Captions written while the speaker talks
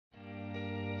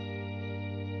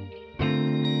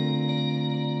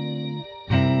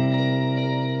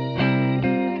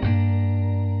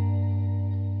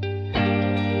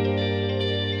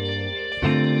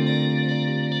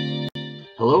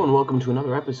welcome to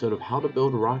another episode of How to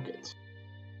Build Rockets.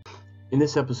 In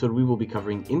this episode we will be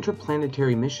covering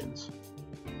interplanetary missions.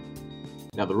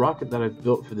 Now the rocket that I've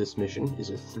built for this mission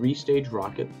is a 3-stage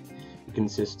rocket. It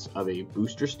consists of a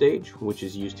booster stage, which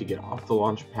is used to get off the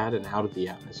launch pad and out of the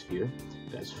atmosphere.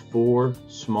 It has 4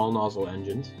 small nozzle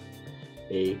engines,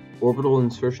 a orbital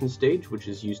insertion stage, which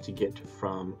is used to get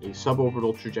from a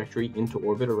suborbital trajectory into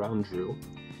orbit around Drew,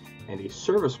 and a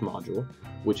service module,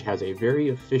 which has a very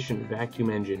efficient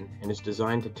vacuum engine and is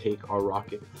designed to take our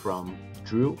rocket from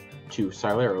Drew to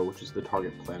Silero, which is the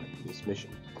target planet for this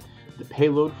mission. The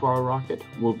payload for our rocket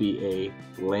will be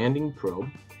a landing probe.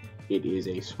 It is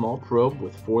a small probe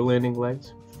with 4 landing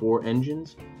legs, 4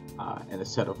 engines, and a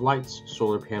set of lights,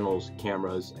 solar panels,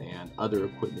 cameras, and other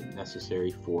equipment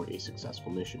necessary for a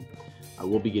successful mission. I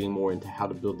will be getting more into how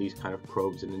to build these kind of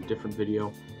probes in a different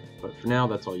video, but for now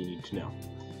that's all you need to know.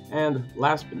 And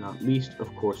last but not least,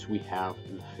 of course, we have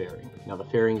the fairing. Now the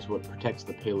fairing is what protects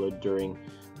the payload during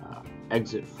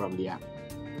exit from the atmosphere.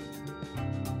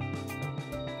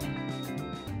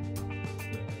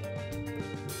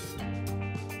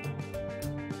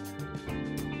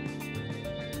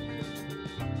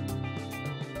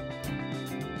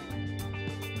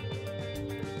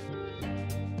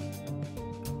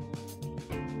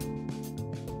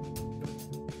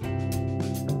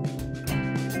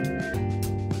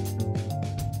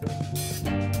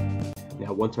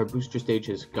 Once our booster stage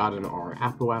has gotten our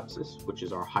apoapsis, which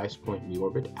is our highest point in the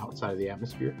orbit outside of the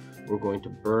atmosphere, we're going to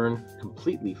burn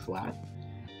completely flat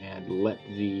and let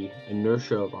the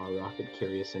inertia of our rocket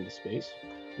carry us into space.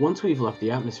 Once we've left the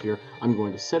atmosphere, I'm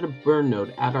going to set a burn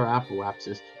node at our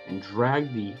apoapsis and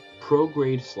drag the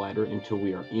prograde slider until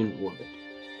we are in orbit.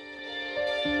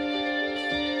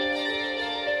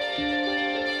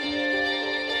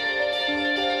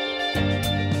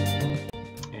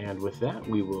 And with that,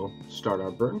 we will start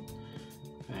our burn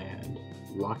and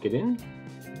lock it in,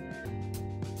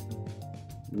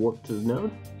 warp to the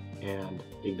node, and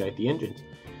ignite the engines.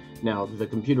 Now the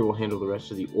computer will handle the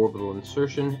rest of the orbital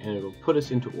insertion and it'll put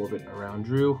us into orbit around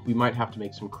Drew. We might have to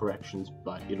make some corrections,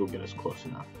 but it'll get us close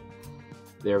enough.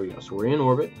 There we go, so we're in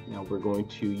orbit. Now we're going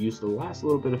to use the last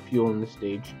little bit of fuel in the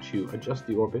stage to adjust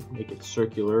the orbit, make it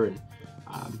circular, and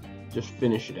just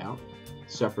finish it out.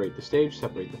 Separate the stage,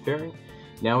 separate the fairing.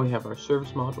 Now we have our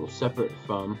service module separate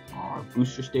from our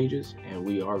booster stages, and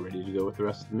we are ready to go with the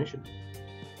rest of the mission.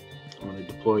 I'm going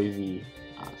to deploy the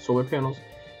solar panels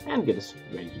and get us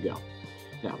ready to go.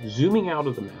 Now, zooming out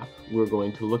of the map, we're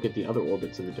going to look at the other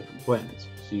orbits of the different planets.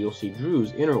 So you'll see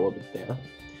Drew's inner orbit there,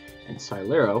 and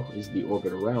Silero is the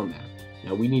orbit around that.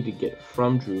 Now we need to get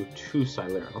from Drew to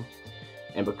Silero,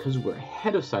 and because we're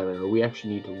ahead of Silero, we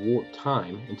actually need to warp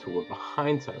time until we're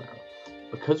behind Silero.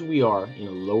 Because we are in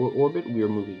a lower orbit, we are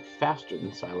moving faster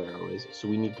than Silero is, so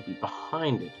we need to be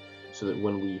behind it, so that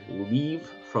when we leave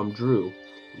from Drew,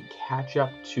 we catch up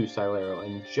to Silero,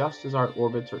 and just as our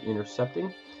orbits are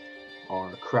intercepting,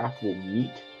 our craft will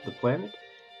meet the planet,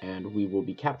 and we will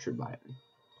be captured by it.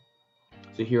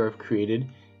 So here I've created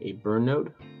a burn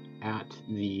node at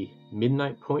the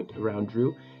midnight point around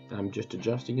Drew, and I'm just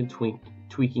adjusting and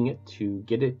tweaking it to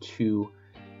get it to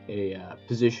a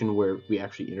position where we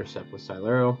actually intercept with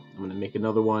Silero. I'm going to make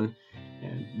another one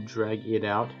and drag it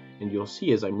out, and you'll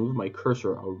see as I move my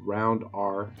cursor around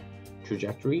our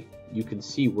trajectory, you can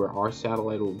see where our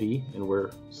satellite will be and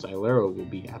where Silero will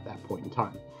be at that point in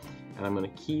time. And I'm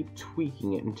going to keep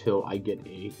tweaking it until I get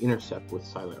a intercept with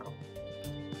Silero.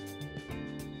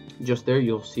 Just there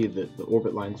you'll see that the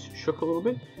orbit lines shook a little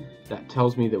bit. That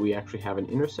tells me that we actually have an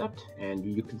intercept, and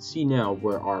you can see now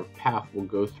where our path will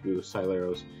go through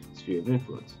Silero's sphere of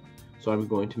influence. So I'm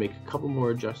going to make a couple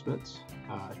more adjustments,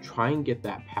 try and get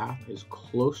that path as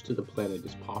close to the planet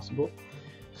as possible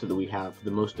so that we have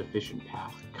the most efficient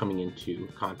path coming into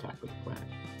contact with the planet.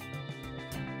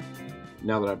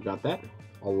 Now that I've got that,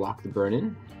 I'll lock the burn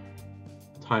in,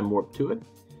 time warp to it,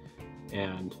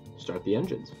 and start the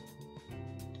engines.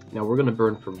 Now we're going to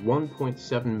burn for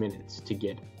 1.7 minutes to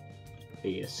get a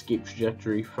escape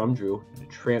trajectory from Drew and a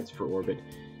transfer orbit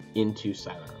into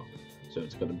Silero. So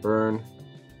it's going to burn.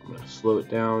 I'm going to slow it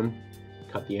down,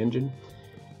 cut the engine,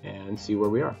 and see where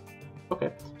we are.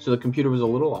 Okay, so the computer was a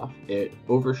little off. It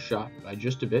overshot by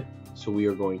just a bit, so we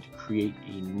are going to create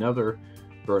another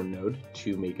burn node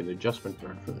to make an adjustment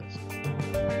burn for this.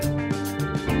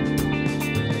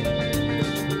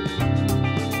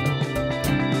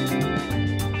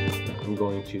 I'm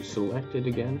going to select it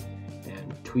again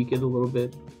and tweak it a little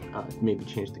bit, maybe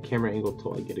change the camera angle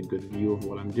until I get a good view of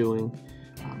what I'm doing.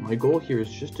 My goal here is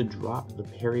just to drop the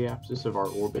periapsis of our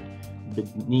orbit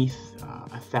beneath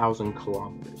 1,000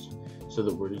 kilometers. so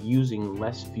that we're using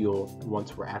less fuel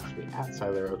once we're actually at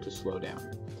Silero to slow down.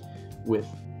 With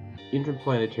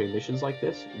interplanetary missions like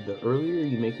this, the earlier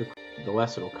you make the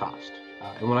less it'll cost.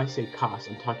 And when I say cost,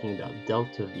 I'm talking about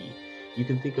delta V. You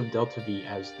can think of delta V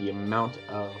as the amount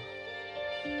of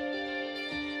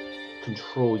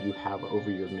control you have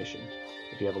over your mission.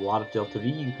 If you have a lot of delta V,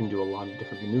 you can do a lot of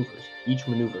different maneuvers. Each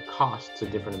maneuver costs a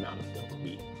different amount of delta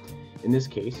V. In this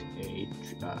case, a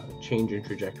change in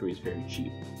trajectory is very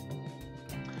cheap.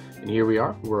 And here we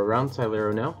are, we're around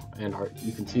Silero now, and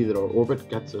you can see that our orbit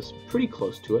gets us pretty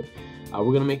close to it. We're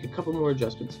going to make a couple more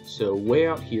adjustments. So way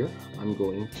out here, I'm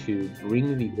going to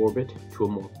bring the orbit to a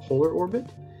more polar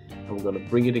orbit, and we're going to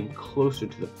bring it in closer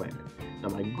to the planet. Now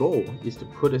my goal is to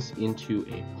put us into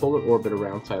a polar orbit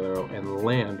around Silero and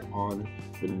land on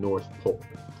the North Pole.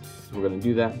 So we're going to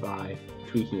do that by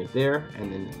tweaking it there,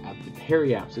 and then at the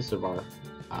periapsis of our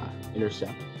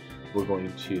intercept, we're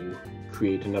going to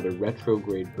create another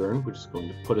retrograde burn, which is going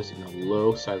to put us in a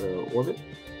low Silero orbit.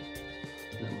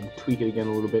 And I'm going to tweak it again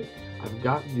a little bit. I've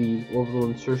got the orbital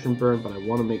insertion burn, but I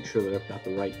want to make sure that I've got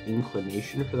the right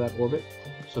inclination for that orbit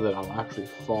so that I'll actually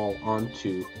fall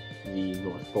onto the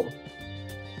North Pole.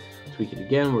 Tweak it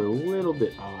again, we're a little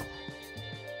bit off,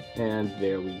 and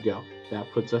there we go.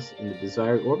 That puts us in the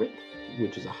desired orbit,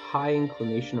 which is a high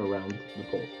inclination around the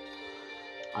pole.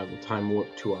 I will time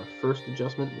warp to our first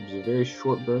adjustment, which is a very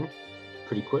short burn,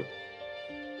 pretty quick.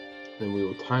 Then we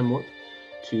will time warp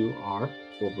to our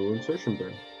orbital insertion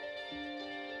burn,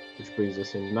 which brings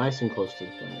us in nice and close to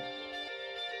the planet.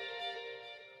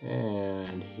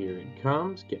 And here it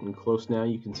comes, getting close now.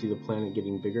 You can see the planet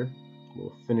getting bigger.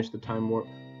 We'll finish the time warp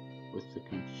with the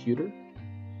computer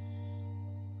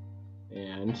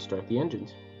and start the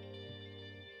engines.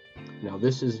 Now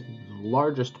this is the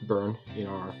largest burn in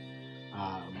our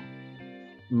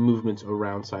movements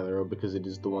around Silero because it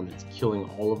is the one that's killing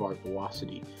all of our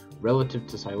velocity. Relative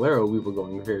to Silero, we were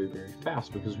going very, very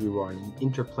fast because we were on an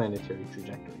interplanetary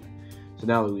trajectory. So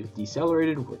now that we've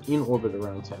decelerated, we're in orbit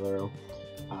around Silero,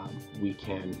 we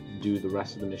can do the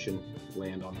rest of the mission,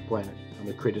 land on the planet. I'm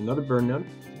going to create another burn node,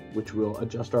 which will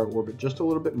adjust our orbit just a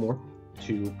little bit more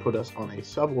to put us on a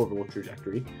suborbital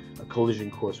trajectory, a collision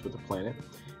course with the planet.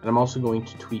 And I'm also going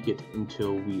to tweak it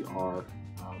until we are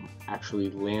actually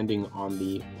landing on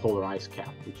the polar ice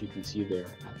cap, which you can see there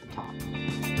at the top.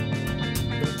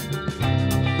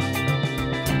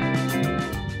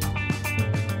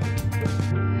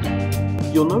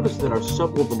 You'll notice that our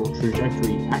suborbital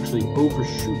trajectory actually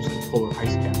overshoots the polar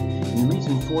ice cap. And the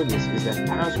reason for this is that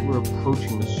as we're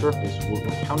approaching the surface, we'll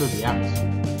encounter the atmosphere.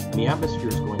 And the atmosphere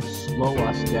is going to slow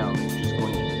us down, which is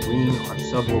going to bring our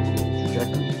suborbital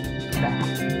trajectory back.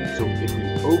 So if we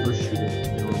overshoot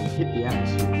it, then when we hit the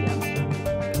atmosphere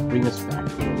will bring us back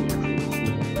to where we actually want to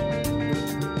be.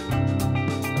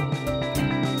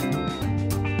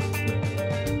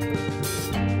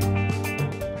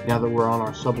 Now that we're on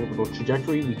our suborbital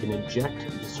trajectory, we can eject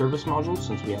the service module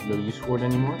since we have no use for it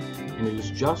anymore, and it is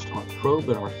just our probe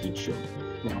and our heat shield.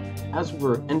 Now, as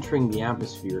we're entering the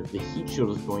atmosphere, the heat shield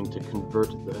is going to convert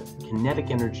the kinetic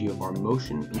energy of our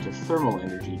motion into thermal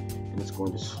energy, and it's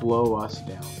going to slow us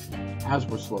down. As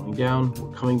we're slowing down,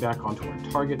 we're coming back onto our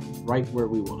target right where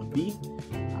we want to be.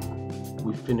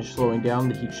 We've finished slowing down,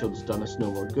 the heat shield's done us no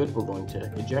more good. We're going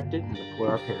to eject it and deploy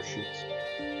our parachutes.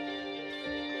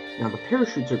 Now the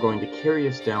parachutes are going to carry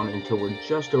us down until we're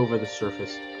just over the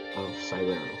surface of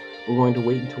Silero. We're going to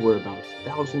wait until we're about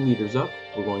 1,000 meters up.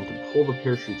 We're going to pull the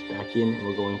parachutes back in, and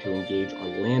we're going to engage our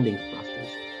landing thrusters.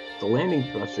 The landing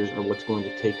thrusters are what's going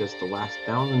to take us the last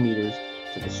 1,000 meters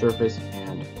to the surface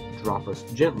and drop us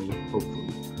gently, hopefully,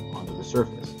 onto the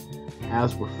surface.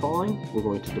 As we're falling, we're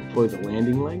going to deploy the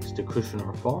landing legs to cushion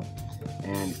our fall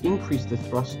and increase the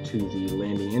thrust to the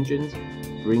landing engines,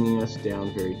 bringing us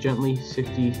down very gently,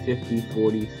 60, 50,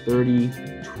 40,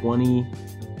 30, 20,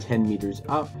 10 meters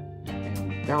up, and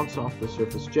we bounce off the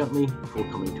surface gently before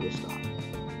coming to a stop.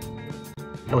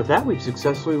 And with that, we've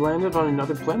successfully landed on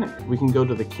another planet. We can go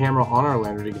to the camera on our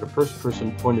lander to get a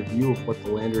first-person point of view of what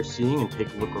the lander is seeing and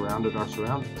take a look around at our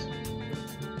surroundings.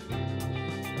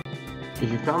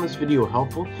 If you found this video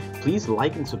helpful, please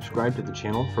like and subscribe to the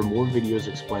channel for more videos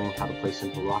explaining how to play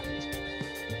simple rockets.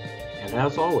 And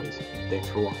as always, thanks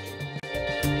for watching.